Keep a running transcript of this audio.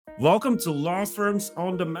Welcome to Law Firms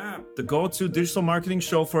on the Map, the go-to digital marketing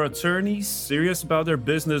show for attorneys serious about their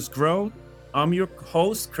business growth. I'm your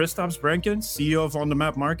host, Kristaps, Brencans, CEO of On the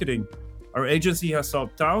Map Marketing. Our agency has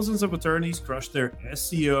helped thousands of attorneys crush their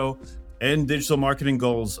SEO and digital marketing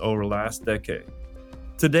goals over the last decade.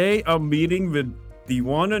 Today, I'm meeting with the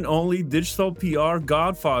one and only digital PR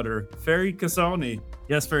godfather, Fery Kaszoni.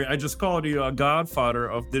 Yes, Fery, I just called you a godfather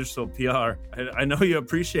of digital PR. I know you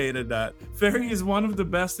appreciated that. Fery is one of the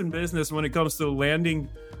best in business when it comes to landing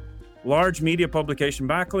large media publication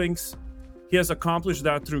backlinks. He has accomplished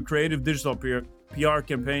that through creative digital PR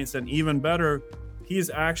campaigns, and even better, he's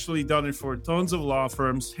actually done it for tons of law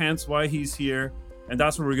firms, hence why he's here. And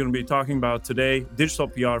that's what we're going to be talking about today, digital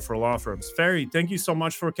PR for law firms. Fery, thank you so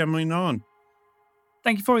much for coming on.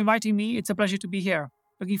 Thank you for inviting me. It's a pleasure to be here.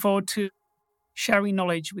 Looking forward to sharing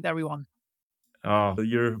knowledge with everyone.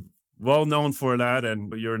 You're well known for that,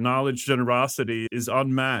 and your knowledge generosity is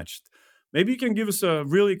unmatched. Maybe you can give us a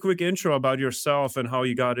really quick intro about yourself and how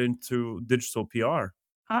you got into digital PR.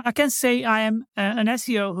 I can say I am an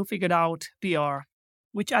SEO who figured out PR,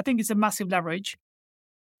 which I think is a massive leverage,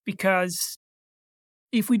 because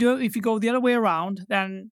if you go the other way around,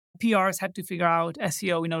 then PRs have to figure out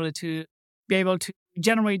SEO in order to be able to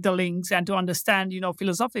generate the links and to understand,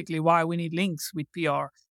 philosophically why we need links with PR.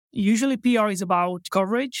 Usually PR is about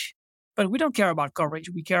coverage, but we don't care about coverage.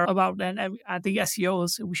 We care about, and I think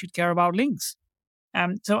SEOs, we should care about links.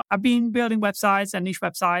 So I've been building websites and niche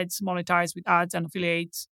websites monetized with ads and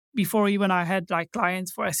affiliates before even I had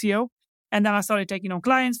clients for SEO. And then I started taking on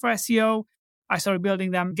clients for SEO. I started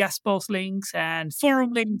building them guest post links and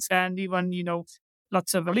forum links and even,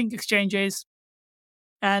 lots of link exchanges.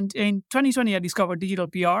 And in 2020, I discovered digital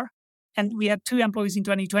PR, and we had 2 employees in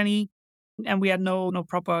 2020, and we had no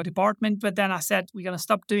proper department. But then I said, we're going to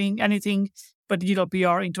stop doing anything but digital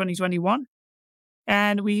PR in 2021.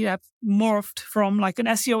 And we have morphed from an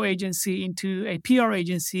SEO agency into a PR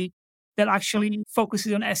agency that actually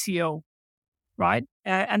focuses on SEO, right?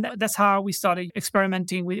 And that's how we started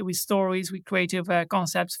experimenting with stories, with creative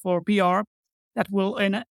concepts for PR that will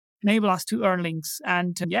enable us to earn links.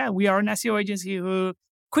 And we are an SEO agency who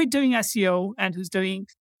quit doing SEO and who's doing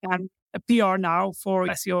a PR now for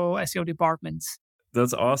SEO departments.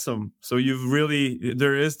 That's awesome. So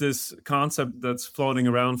there is this concept that's floating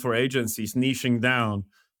around for agencies, niching down.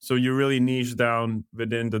 So you really niche down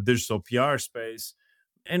within the digital PR space.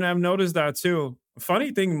 And I've noticed that too.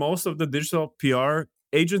 Funny thing, most of the digital PR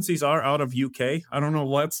agencies are out of UK. I don't know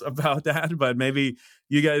what's about that, but maybe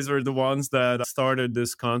you guys are the ones that started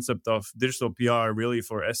this concept of digital PR really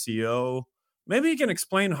for SEO. Maybe you can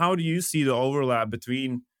explain, how do you see the overlap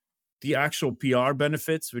between the actual PR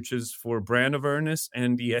benefits, which is for brand awareness,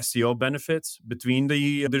 and the SEO benefits between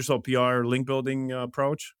the digital PR link building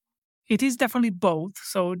approach? It is definitely both.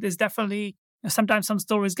 So there's definitely, sometimes some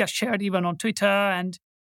stories get shared even on Twitter and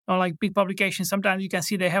on big publications. Sometimes you can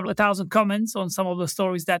see they have 1,000 comments on some of the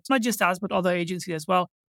stories that not just us, but other agencies as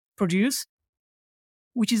well produce,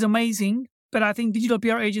 which is amazing. But I think digital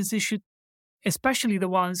PR agencies should, especially the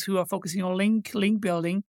ones who are focusing on link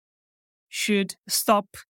building, should stop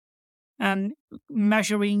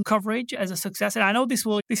measuring coverage as a success. And I know this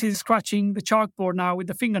is scratching the chalkboard now with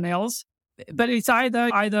the fingernails, but it's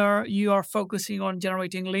either you are focusing on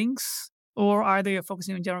generating links or either you're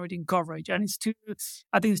focusing on generating coverage. And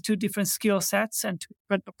I think it's 2 different skill sets and 2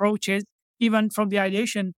 different approaches, even from the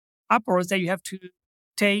ideation upwards, that you have to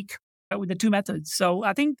take with the 2 methods. So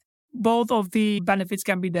I think both of the benefits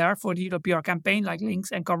can be there for digital PR campaign, like links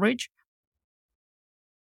and coverage.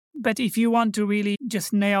 But if you want to really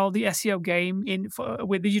just nail the SEO game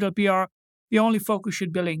with digital PR, the only focus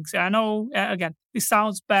should be links. And I know, again, this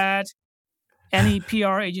sounds bad. Any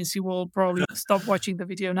PR agency will probably stop watching the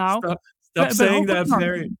video now. Stop saying that,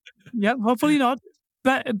 Fery. Yeah, hopefully not.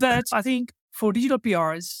 But I think for digital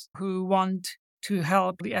PRs who want to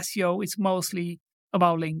help the SEO, it's mostly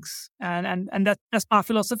about links. And that's my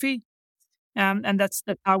philosophy. And that's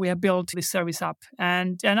how we have built this service up.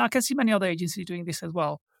 And I can see many other agencies doing this as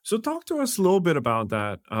well. So talk to us a little bit about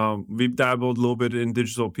that. We've dabbled a little bit in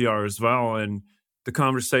digital PR as well. And the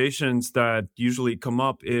conversations that usually come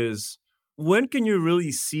up is, when can you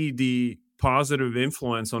really see the positive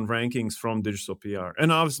influence on rankings from digital PR?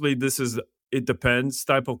 And obviously it depends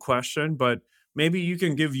type of question, but maybe you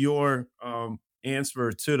can give your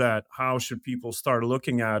answer to that. How should people start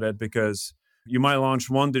looking at it? Because you might launch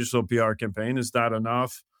one digital PR campaign. Is that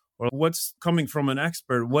enough? Or what's coming from an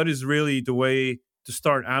expert? What is really the way to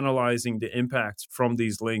start analyzing the impacts from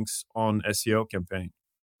these links on SEO campaign?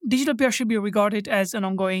 Digital PR should be regarded as an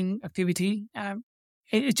ongoing activity.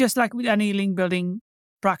 It's just like with any link building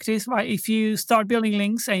practice, right? If you start building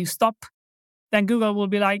links and you stop, then Google will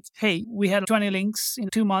be like, hey, we had 20 links in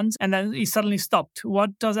 2 months and then it suddenly stopped.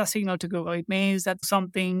 What does that signal to Google? It means that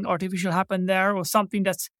something artificial happened there or something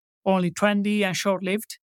that's only trendy and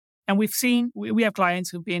short-lived. And we've seen, we have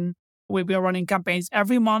clients we've been running campaigns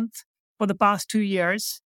every month for the past 2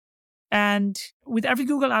 years. And with every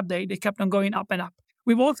Google update, they kept on going up and up.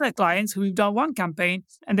 We've also had clients who've done one campaign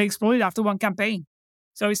and they exploded after one campaign.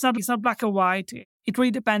 So it's not black or white. It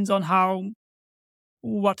really depends on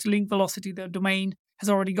what link velocity the domain has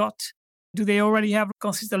already got. Do they already have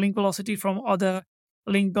consistent link velocity from other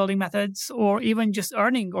link building methods, or even just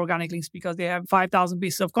earning organic links because they have 5,000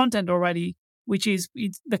 pieces of content already, which is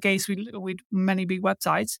the case with many big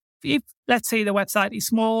websites. If, let's say, the website is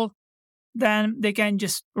small, then they can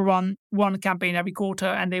just run one campaign every quarter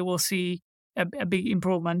and they will see a big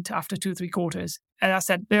improvement after 2-3 quarters. As I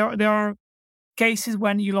said, there are cases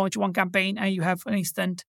when you launch one campaign and you have an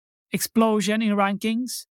instant explosion in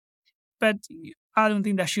rankings, but I don't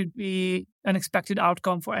think that should be an expected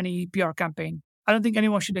outcome for any PR campaign. I don't think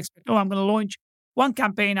anyone should expect, I'm going to launch one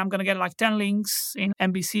campaign, I'm going to get like 10 links in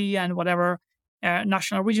NBC and whatever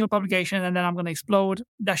national regional publication, and then I'm going to explode.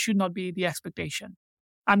 That should not be the expectation.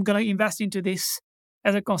 I'm going to invest into this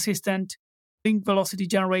as a consistent link velocity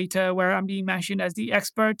generator where I'm being mentioned as the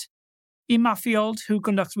expert in my field who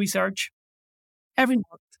conducts research every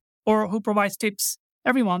month or who provides tips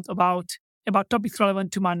every month about topics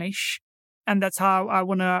relevant to my niche. And that's how I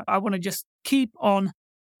wanna just keep on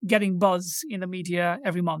getting buzz in the media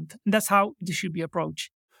every month. And that's how this should be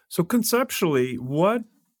approached. So conceptually, what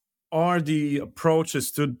are the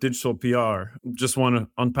approaches to digital PR? Just want to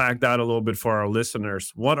unpack that a little bit for our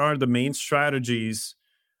listeners. What are the main strategies?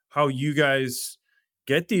 How you guys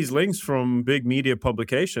get these links from big media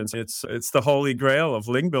publications? It's the holy grail of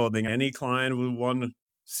link building. Any client will want to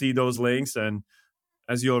see those links, and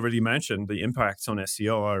as you already mentioned, the impacts on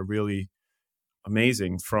SEO are really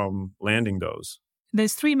amazing from landing those.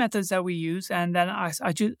 There's 3 methods that we use, and then I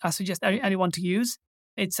suggest anyone to use.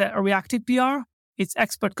 It's a reactive PR, it's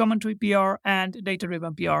expert commentary PR, and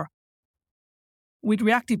data-driven PR. With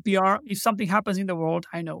reactive PR, if something happens in the world,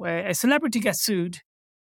 I know a celebrity gets sued,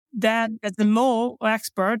 then as a law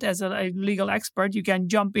expert, as a legal expert, you can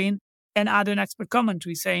jump in and add an expert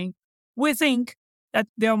commentary saying, we think that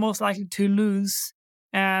they are most likely to lose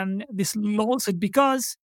this lawsuit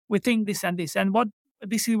because we think this and this, and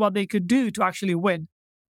this is what they could do to actually win.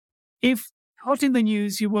 If hot in the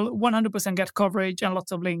news, you will 100% get coverage and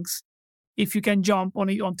lots of links if you can jump on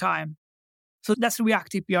it on time. So that's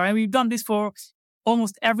reactive PR. And we've done this for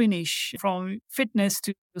almost every niche, from fitness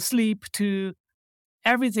to sleep to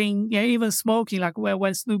everything, even smoking, like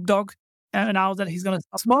when Snoop Dogg announced that he's going to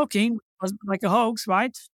stop smoking, was like a hoax,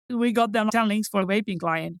 right? We got them 10 links for a vaping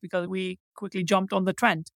client because we quickly jumped on the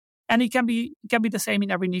trend. And it can be the same in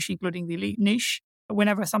every niche, including the niche.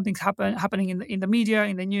 Whenever something's happening in the media,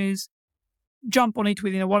 in the news, jump on it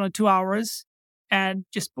within 1 or 2 hours and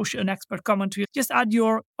just push an expert commentary. Just add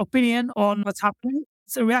your opinion on what's happening.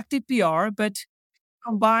 It's a reactive PR, but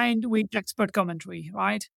combined with expert commentary,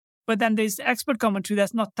 right? But then there's expert commentary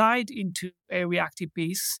that's not tied into a reactive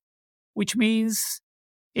piece, which means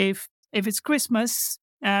if it's Christmas,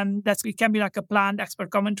 it can be like a planned expert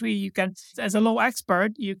commentary. You can, as a law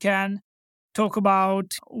expert, you can talk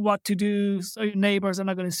about what to do so your neighbors are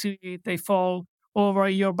not going to sue you if they fall over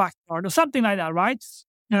your backyard or something like that, right?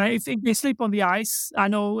 If they slip on the ice, I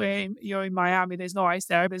know you're in Miami, there's no ice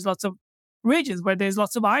there. There's lots of regions where there's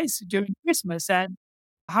lots of ice during Christmas, and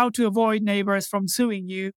how to avoid neighbors from suing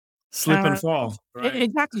you. Slip and fall. Right?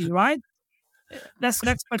 Exactly, right? That's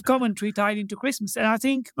expert commentary tied into Christmas. And I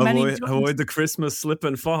think avoid the Christmas slip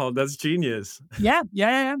and fall. That's genius. Yeah.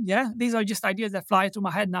 These are just ideas that fly through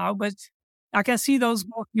my head now, but I can see those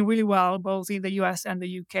working really well, both in the US and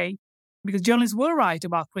the UK, because journalists will write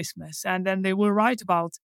about Christmas and then they will write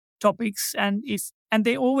about topics, and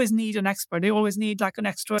they always need an expert. They always need like an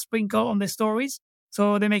extra sprinkle on their stories.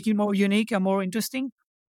 So they make it more unique and more interesting.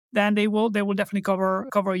 Then they will definitely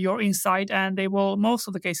cover your insight, and they will, most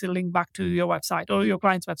of the cases, link back to your website or your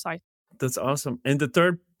client's website. That's awesome. And the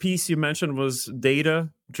third piece you mentioned was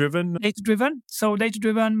data-driven? Data-driven. So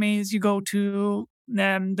data-driven means you go to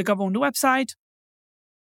the government website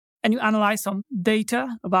and you analyze some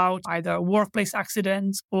data about either workplace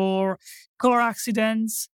accidents or car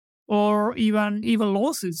accidents or even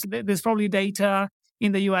lawsuits. There's probably data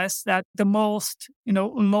in the US that the most,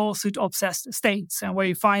 lawsuit-obsessed states, and where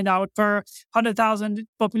you find out per 100,000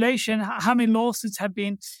 population, how many lawsuits have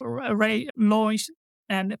been launched,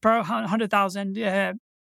 and per 100,000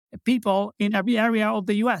 people in every area of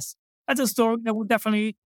the US. That's a story that would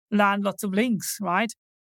definitely land lots of links, right?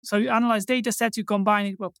 So you analyze data sets, you combine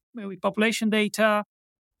it with population data,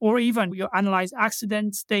 or even you analyze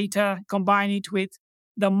accidents data, combine it with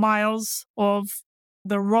the miles of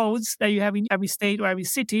the roads that you have in every state or every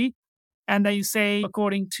city. And then you say,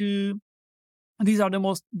 according to, these are the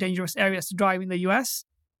most dangerous areas to drive in the US,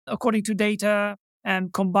 according to data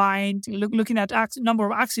and combined, looking at number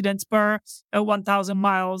of accidents per 1,000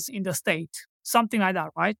 miles in the state, something like that,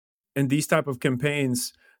 right? In these type of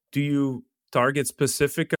campaigns, do you target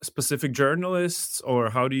specific journalists, or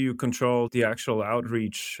how do you control the actual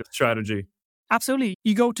outreach strategy? Absolutely.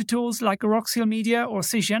 You go to tools like Roxhill Media or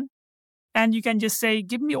Cision, and you can just say,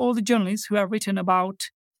 give me all the journalists who have written about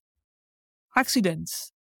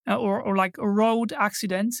accidents or like road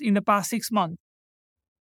accidents in the past 6 months.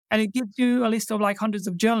 And it gives you a list of like hundreds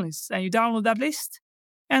of journalists, and you download that list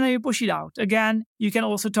and then you push it out. Again, you can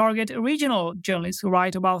also target regional journalists who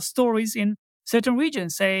write about stories in certain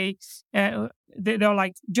regions. Say they're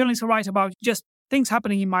like journalists who write about just things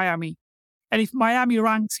happening in Miami. And if Miami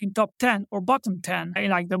ranks in top 10 or bottom 10,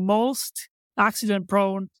 in like the most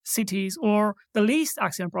accident-prone cities or the least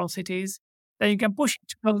accident-prone cities, then you can push it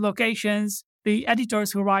to those locations. The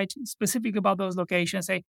editors who write specifically about those locations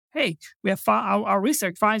say, hey, we have our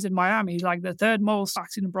research finds that Miami is like the third most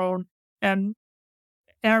accident-prone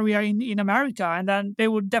area in America, and then they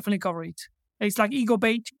would definitely cover it. It's like ego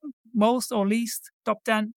bait, most or least, top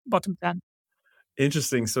 10, bottom 10.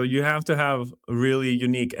 Interesting. So you have to have a really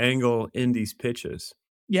unique angle in these pitches.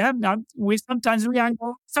 Yeah, we sometimes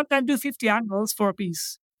do 50 angles for a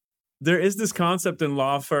piece. There is this concept in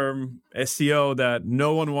law firm SEO that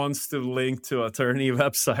no one wants to link to attorney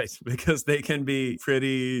websites because they can be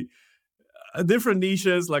pretty different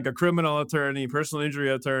niches, like a criminal attorney, personal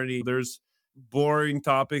injury attorney. There's boring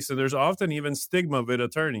topics, and there's often even stigma with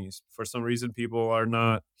attorneys. For some reason, people are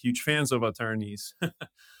not huge fans of attorneys.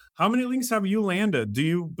 How many links have you landed? Do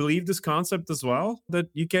you believe this concept as well, that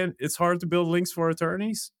it's hard to build links for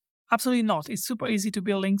attorneys? Absolutely not. It's super easy to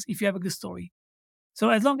build links if you have a good story. So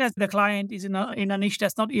as long as the client is in a niche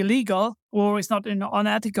that's not illegal or it's not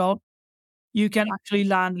unethical, you can actually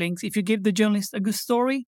land links. If you give the journalist a good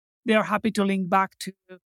story, they are happy to link back to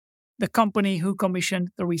the company who commissioned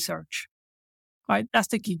the research. Right? That's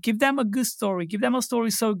the key. Give them a good story. Give them a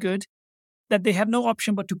story so good that they have no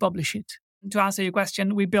option but to publish it. And to answer your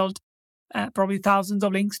question, we built probably thousands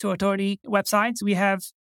of links to attorney websites. We have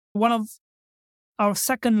one of our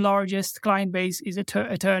second largest client base is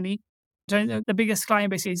attorney. The biggest client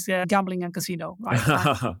base is gambling and casino.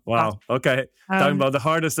 Right? Wow. Okay. Talking about the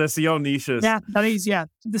hardest SEO niches. Yeah, that is. Yeah.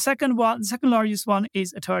 The second largest one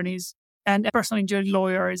is attorneys and personal injury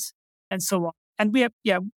lawyers and so on. And we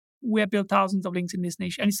have built thousands of links in this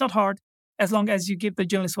niche. And it's not hard as long as you give the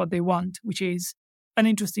journalists what they want, which is an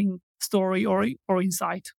interesting story or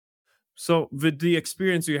insight. So with the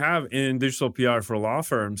experience you have in digital PR for law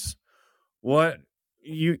firms, what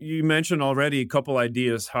you mentioned already a couple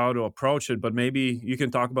ideas how to approach it, but maybe you can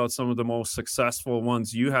talk about some of the most successful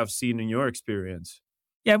ones you have seen in your experience.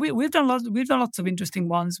 Yeah, we've done lots of interesting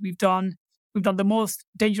ones. We've done the most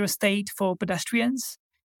dangerous state for pedestrians,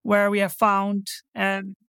 where we have found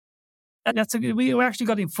we actually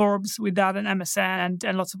got in Forbes with that and MSN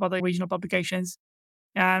and lots of other regional publications.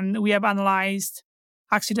 And we have analyzed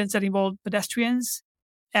accidents that involve pedestrians,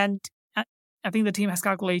 and I think the team has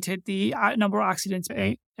calculated the number of accidents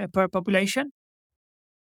per population.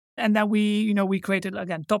 And then we created,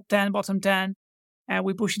 again, top 10, bottom 10, and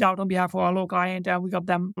we pushed it out on behalf of our local client, and we got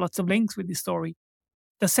them lots of links with this story.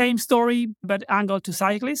 The same story, but angled to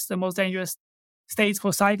cyclists, the most dangerous states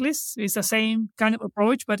for cyclists. It's the same kind of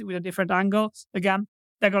approach, but with a different angle. Again,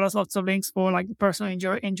 they got us lots of links for like the personal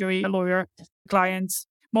injury lawyer clients.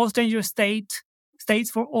 Most dangerous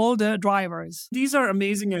states for all the drivers. These are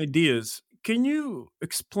amazing ideas. Can you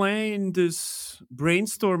explain this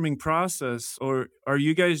brainstorming process, or are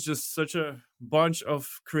you guys just such a bunch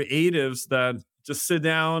of creatives that just sit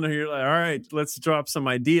down and you're like, all right, let's drop some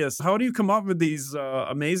ideas? How do you come up with these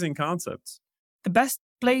amazing concepts? The best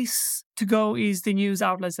place to go is the news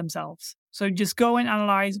outlets themselves. So just go and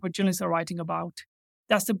analyze what journalists are writing about.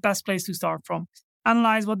 That's the best place to start from.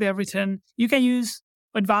 Analyze what they've written. You can use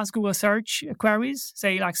advanced Google search queries,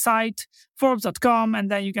 say like cite Forbes.com,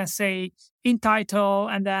 and then you can say in title,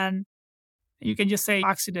 and then you can just say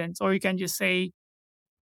accidents, or you can just say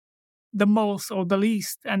the most or the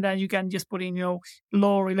least, and then you can just put in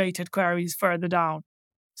law-related queries further down.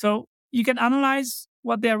 So you can analyze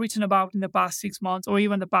what they're written about in the past 6 months or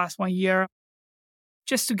even the past 1 year,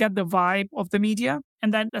 just to get the vibe of the media,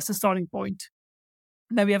 and then that's the starting point.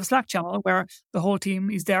 And then we have a Slack channel where the whole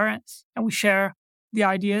team is there, and we share the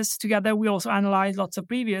ideas together. We also analyze lots of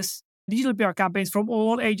previous digital PR campaigns from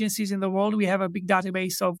all agencies in the world. We have a big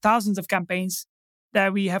database of thousands of campaigns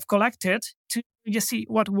that we have collected to just see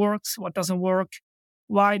what works, what doesn't work,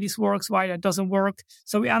 why this works, why that doesn't work.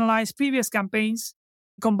 So we analyze previous campaigns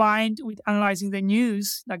combined with analyzing the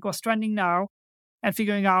news that was trending now and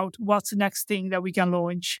figuring out what's the next thing that we can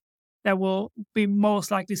launch that will be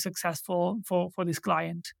most likely successful for this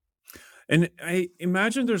client. And I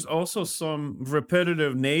imagine there's also some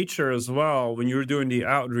repetitive nature as well. When you're doing the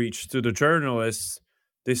outreach to the journalists,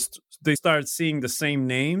 they start seeing the same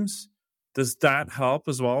names. Does that help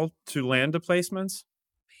as well to land the placements?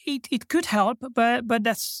 It could help, but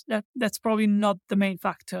that's probably not the main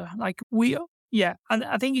factor. And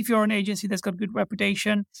I think if you're an agency that's got good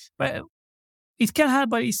reputation, but it can help,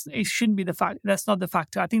 but it shouldn't be the fact. That's not the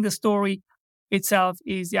factor. I think the story itself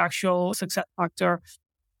is the actual success factor.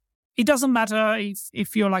 It doesn't matter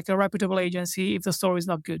if you're like a reputable agency if the story is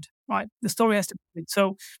not good, right? The story has to be good.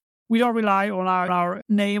 So we don't rely on our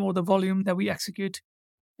name or the volume that we execute.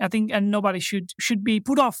 I think, and nobody should be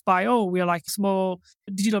put off by, we're like a small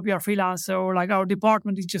digital PR freelancer, or like our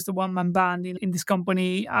department is just a one-man band in this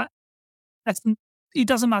company. It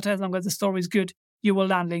doesn't matter as long as the story is good, you will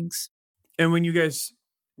land links. And when you guys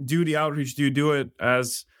do the outreach, do you do it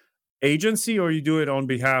as agency or you do it on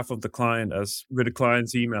behalf of the client as with the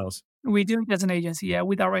client's emails? We do it as an agency,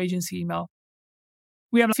 with our agency email.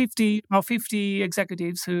 We have 50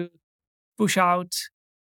 executives who push out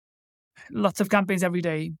lots of campaigns every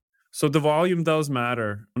day. So the volume does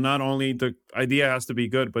matter. Not only the idea has to be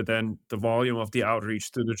good, but then the volume of the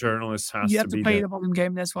outreach to the journalists has to be You have to play there. the volume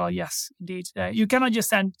game as well. Yes, indeed. You cannot just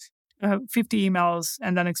send 50 emails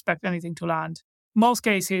and then expect anything to land. Most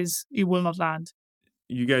cases, it will not land.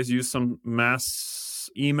 You guys use some mass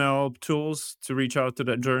email tools to reach out to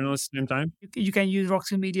the journalists at the same time? You can use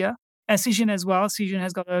Roxy Media and Cision as well. Cision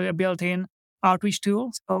has got a built-in outreach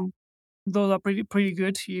tool. So those are pretty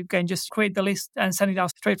good. You can just create the list and send it out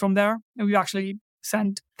straight from there. And we actually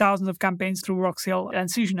send thousands of campaigns through Roxy and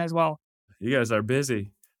Cision as well. You guys are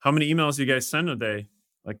busy. How many emails do you guys send a day?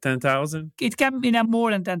 Like 10,000? It can be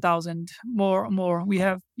more than 10,000. More. We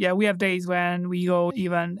have days when we go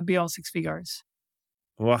even beyond six figures.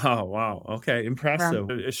 Wow. Okay, impressive.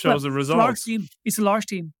 Yeah. It shows the results. It's a large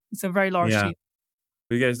team. It's a very large team.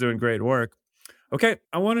 You guys doing great work. Okay,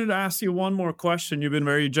 I wanted to ask you one more question. You've been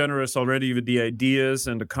very generous already with the ideas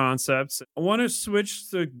and the concepts. I want to switch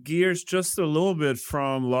the gears just a little bit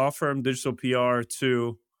from law firm digital PR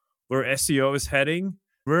to where SEO is heading.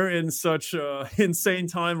 We're in such an insane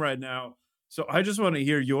time right now. So I just want to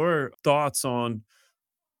hear your thoughts on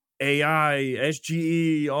AI,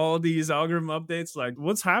 SGE, all these algorithm updates. Like,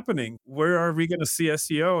 what's happening? Where are we going to see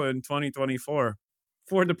SEO in 2024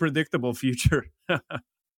 for the predictable future?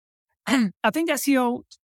 I think SEOs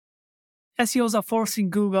are forcing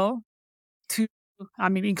Google to,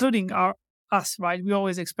 including us, right? We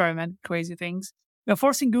always experiment crazy things. We're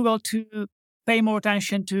forcing Google to pay more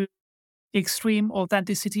attention to extreme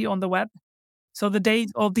authenticity on the web. So the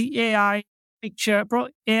days of the AI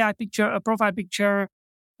profile picture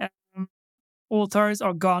authors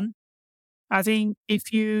are gone. I think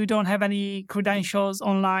if you don't have any credentials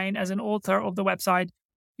online as an author of the website,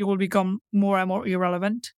 you will become more and more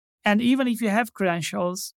irrelevant. And even if you have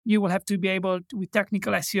credentials, you will have to be able to, with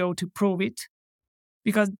technical SEO, to prove it,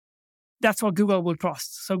 because that's what Google will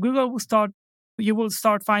trust. So you will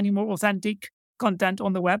start finding more authentic content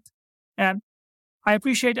on the web. And I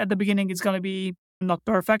appreciate at the beginning it's going to be not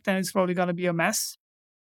perfect and it's probably going to be a mess.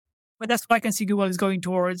 But that's what I can see Google is going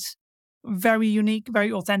towards. Very unique,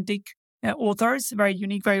 very authentic authors, very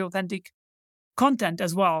unique, very authentic content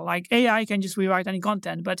as well. Like AI can just rewrite any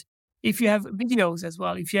content, but if you have videos as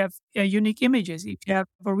well, if you have unique images, if you have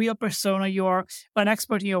a real persona, you're an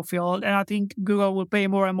expert in your field. And I think Google will pay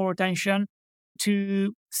more and more attention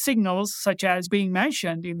to signals such as being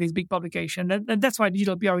mentioned in this big publication. And that's why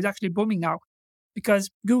digital PR is actually booming now, because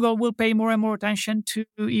Google will pay more and more attention to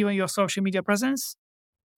even your social media presence,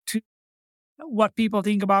 to what people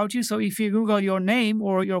think about you. So if you Google your name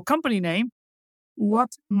or your company name, what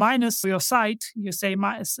minus your site, you say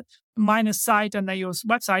minus site and then your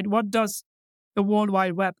website, what does the World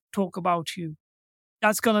Wide Web talk about you?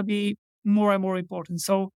 That's going to be more and more important.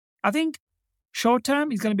 So I think short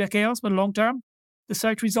term is going to be a chaos, but long term, the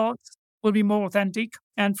search results will be more authentic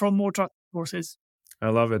and from more trusted sources. I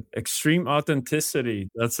love it. Extreme authenticity.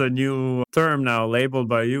 That's a new term now labeled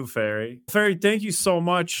by you, Fery. Fery, thank you so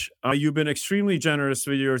much. You've been extremely generous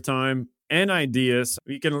with your time and ideas.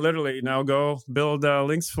 We can literally now go build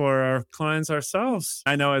links for our clients ourselves.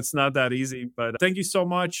 I know it's not that easy, but thank you so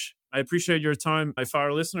much. I appreciate your time. If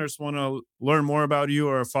our listeners want to learn more about you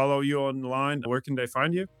or follow you online, where can they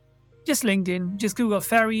find you? Just LinkedIn. Just Google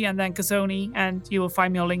Fery and then Kaszoni, and you will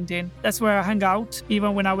find me on LinkedIn. That's where I hang out.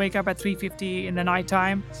 Even when I wake up at 3:50 in the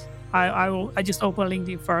nighttime, I just open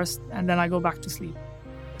LinkedIn first, and then I go back to sleep.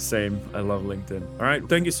 Same. I love LinkedIn. All right.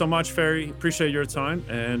 Thank you so much, Fery. Appreciate your time.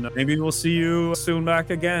 And maybe we'll see you soon back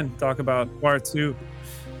again. Talk about part 2.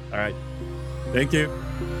 All right. Thank you.